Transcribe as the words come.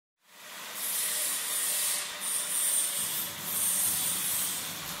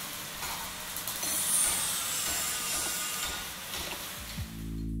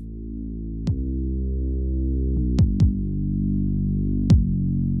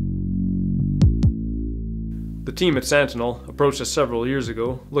The team at Sentinel approached us several years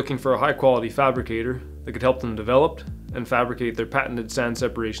ago looking for a high-quality fabricator that could help them develop and fabricate their patented sand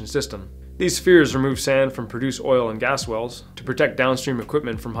separation system. These spheres remove sand from produced oil and gas wells to protect downstream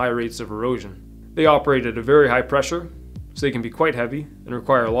equipment from high rates of erosion. They operate at a very high pressure, so they can be quite heavy and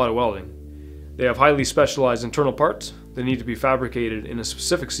require a lot of welding. They have highly specialized internal parts that need to be fabricated in a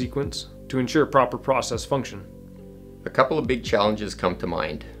specific sequence to ensure proper process function. A couple of big challenges come to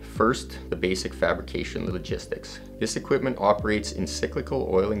mind. First, the basic fabrication logistics. This equipment operates in cyclical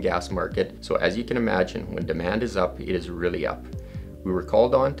oil and gas market, so as you can imagine, when demand is up, it is really up. We were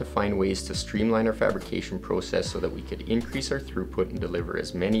called on to find ways to streamline our fabrication process so that we could increase our throughput and deliver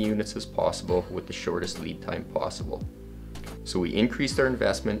as many units as possible with the shortest lead time possible. So we increased our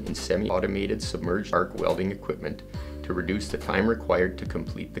investment in semi-automated submerged arc welding equipment to reduce the time required to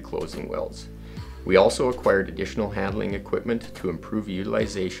complete the closing welds. We also acquired additional handling equipment to improve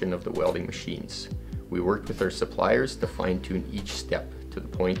utilization of the welding machines. We worked with our suppliers to fine-tune each step to the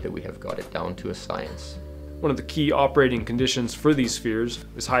point that we have got it down to a science. One of the key operating conditions for these spheres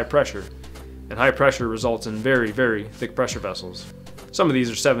is high pressure, and high pressure results in very, very thick pressure vessels. Some of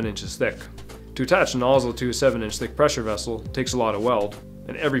these are 7 inches thick. To attach a nozzle to a 7-inch thick pressure vessel takes a lot of weld,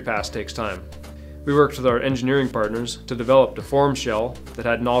 and every pass takes time. We worked with our engineering partners to develop a form shell that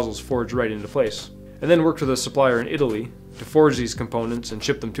had nozzles forged right into place, and then worked with a supplier in Italy to forge these components and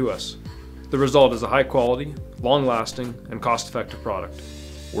ship them to us. The result is a high quality, long-lasting, and cost-effective product.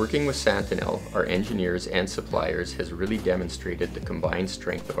 Working with Sentinel, our engineers and suppliers has really demonstrated the combined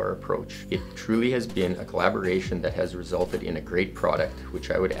strength of our approach. It truly has been a collaboration that has resulted in a great product, which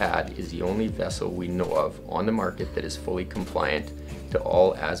I would add is the only vessel we know of on the market that is fully compliant to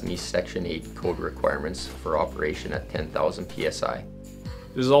all ASME Section 8 code requirements for operation at 10,000 psi. It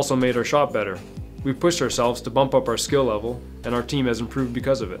has also made our shop better. We've pushed ourselves to bump up our skill level, and our team has improved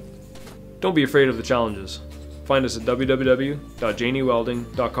because of it. Don't be afraid of the challenges. Find us at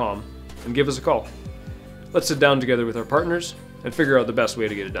www.jnewelding.com and give us a call. Let's sit down together with our partners and figure out the best way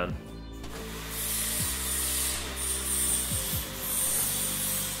to get it done.